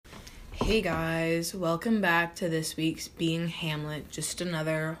Hey guys, welcome back to this week's Being Hamlet, just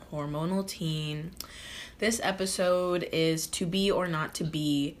another hormonal teen. This episode is to be or not to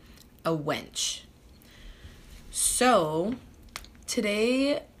be a wench. So,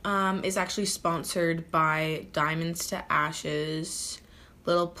 today is actually sponsored by Diamonds to Ashes.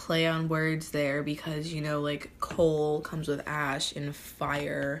 Little play on words there because, coal comes with ash and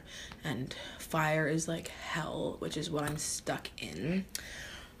fire is like hell, which is what I'm stuck in.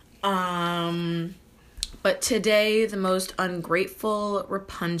 But today, the most ungrateful,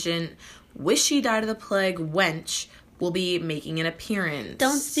 repugnant, wish she died of the plague wench will be making an appearance.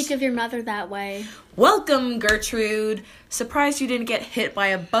 Don't speak of your mother that way. Welcome, Gertrude. Surprised you didn't get hit by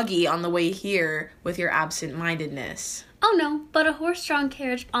a buggy on the way here with your absent-mindedness. Oh no, but a horse-drawn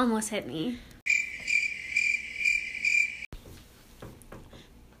carriage almost hit me.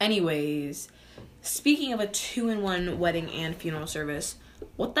 Anyways, speaking of a 2-in-1 wedding and funeral service,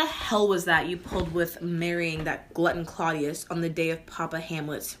 what the hell was that you pulled with marrying that glutton Claudius on the day of Papa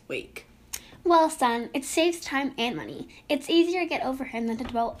Hamlet's wake? Well, son, it saves time and money. It's easier to get over him than to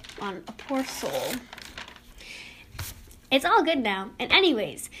dwell on a poor soul. It's all good now. And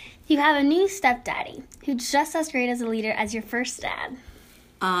anyways, you have a new stepdaddy who's just as great as a leader as your first dad.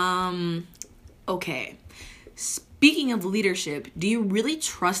 Okay. Speaking of leadership, do you really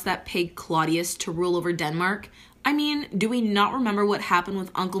trust that pig Claudius to rule over Denmark? I mean, do we not remember what happened with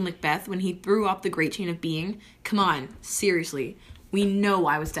Uncle Macbeth when he threw off the great chain of being? Come on, seriously. We know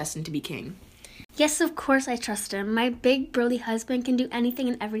I was destined to be king. Yes, of course I trust him. My big, burly husband can do anything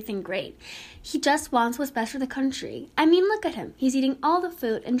and everything great. He just wants what's best for the country. I mean, look at him. He's eating all the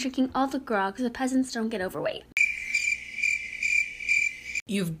food and drinking all the grog so the peasants don't get overweight.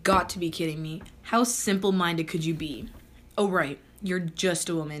 You've got to be kidding me. How simple-minded could you be? Oh, right. You're just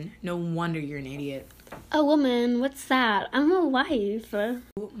a woman. No wonder you're an idiot. A woman? What's that? I'm a wife. Oh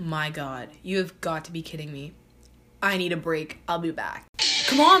my god. You have got to be kidding me. I need a break. I'll be back.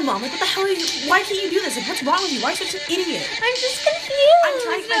 Come on, Mom. What the hell are you... Why can't you do this? What's wrong with you? Why are you such an idiot? I'm just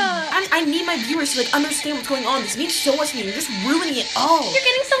confused. I need my viewers to, understand what's going on. This means so much to me. You're just ruining it all. You're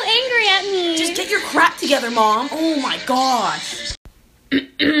getting so angry at me. Just get your crap together, Mom. Oh my gosh.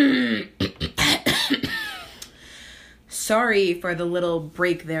 Sorry for the little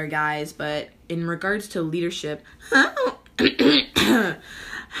break there, guys, but in regards to leadership,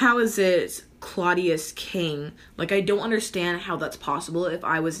 how is it Claudius king? I don't understand how that's possible if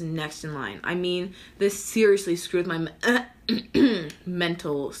I was next in line. I mean, this seriously screwed my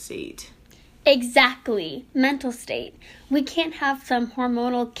mental state. Exactly. Mental state. We can't have some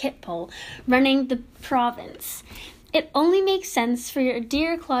hormonal kitpole running the province. It only makes sense for your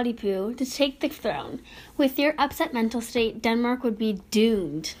dear Claudipoo to take the throne. With your upset mental state, Denmark would be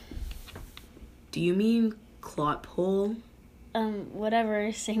doomed. Do you mean Clotpole?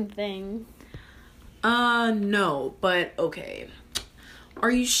 Whatever, same thing. No, but okay.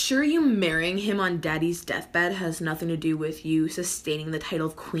 Are you sure you marrying him on Daddy's deathbed has nothing to do with you sustaining the title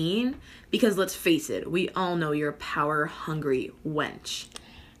of queen? Because let's face it, we all know you're a power-hungry wench.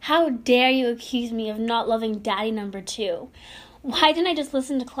 How dare you accuse me of not loving Daddy number 2? Why didn't I just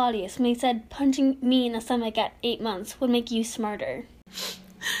listen to Claudius when he said punching me in the stomach at 8 months would make you smarter?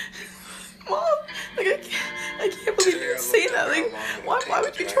 Mom, I can't believe you say that. Why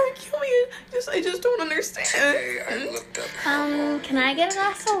would you try and kill me? I just don't understand. Can I get a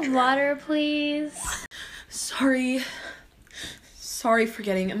glass of water, please? Sorry for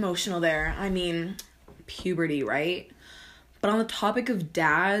getting emotional there. I mean, puberty, right? But on the topic of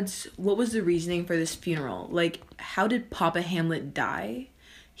dads, what was the reasoning for this funeral? How did Papa Hamlet die?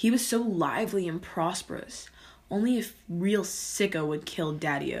 He was so lively and prosperous. Only a real sicko would kill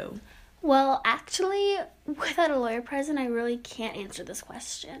Daddy-O. Well, actually, without a lawyer present, I really can't answer this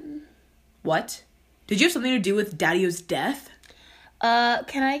question. What? Did you have something to do with Daddy-O's death?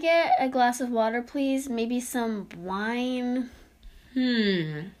 Can I get a glass of water, please? Maybe some wine?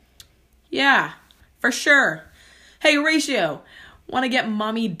 Yeah, for sure. Hey, Horatio, want to get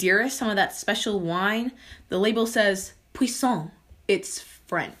Mommy Dearest some of that special wine? The label says Puissant. It's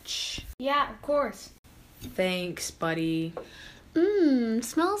French. Yeah, of course. Thanks, buddy.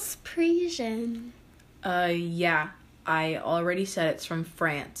 Smells Parisian. Yeah. I already said it's from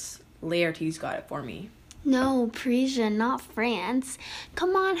France. Laertes got it for me. No, Parisian, not France.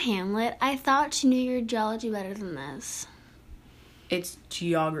 Come on, Hamlet. I thought you knew your geology better than this. It's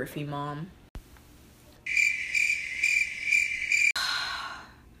geography, Mom.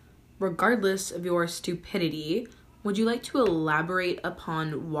 Regardless of your stupidity, would you like to elaborate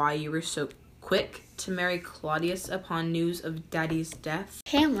upon why you were so quick to marry Claudius upon news of Daddy's death?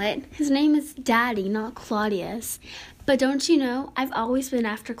 Hamlet, his name is Daddy, not Claudius. But don't you know, I've always been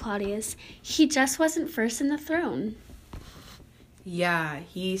after Claudius. He just wasn't first in the throne. Yeah,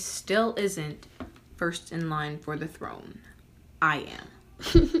 he still isn't first in line for the throne. I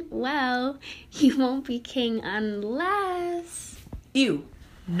am. Well, he won't be king unless... Ew.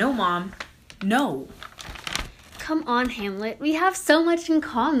 No, Mom. No. Come on, Hamlet. We have so much in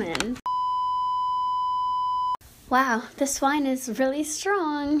common. Wow, this wine is really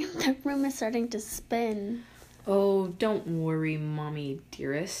strong. The room is starting to spin. Oh, don't worry, Mommy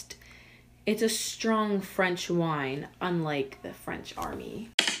dearest. It's a strong French wine, unlike the French army.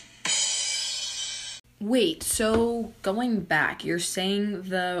 Wait, so going back, you're saying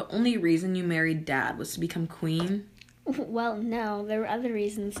the only reason you married Dad was to become queen? Well, no, there were other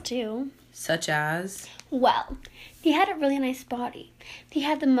reasons too. Such as? Well, he had a really nice body. He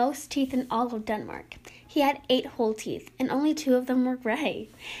had the most teeth in all of Denmark. He had 8 whole teeth, and only 2 of them were gray.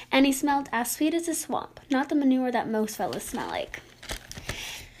 And he smelled as sweet as a swamp, not the manure that most fellas smell like.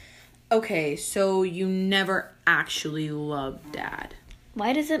 Okay, so you never actually loved Dad.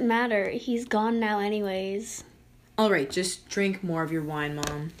 Why does it matter? He's gone now anyways. Alright, just drink more of your wine,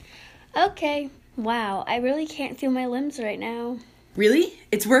 Mom. Okay. Wow, I really can't feel my limbs right now. Really?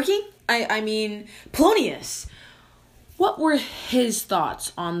 It's working? I mean, Polonius! What were his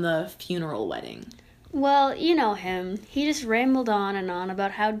thoughts on the funeral wedding? Well, you know him. He just rambled on and on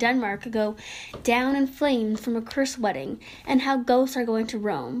about how Denmark could go down in flames from a cursed wedding, and how ghosts are going to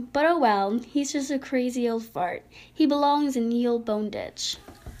Rome. But oh well, he's just a crazy old fart. He belongs in ye old bone ditch.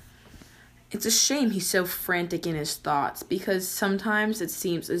 It's a shame he's so frantic in his thoughts, because sometimes it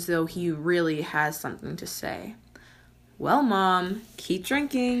seems as though he really has something to say. Well, Mom, keep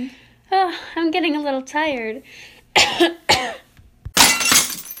drinking. Oh, I'm getting a little tired.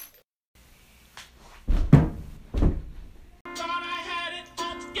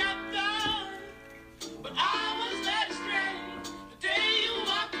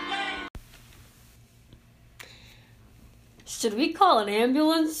 Should we call an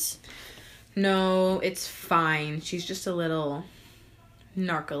ambulance? No, it's fine. She's just a little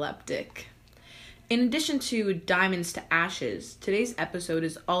narcoleptic. In addition to Diamonds to Ashes, today's episode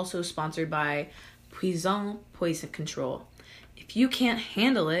is also sponsored by Poison Poison Control. If you can't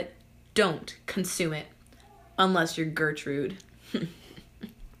handle it, don't consume it. Unless you're Gertrude.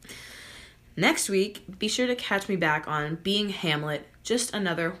 Next week, be sure to catch me back on Being Hamlet, Just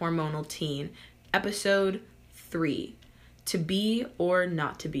Another Hormonal Teen, episode 3. To Be or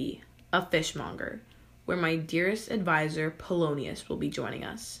Not to Be, a Fishmonger, where my dearest advisor, Polonius, will be joining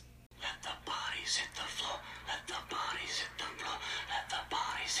us. Let the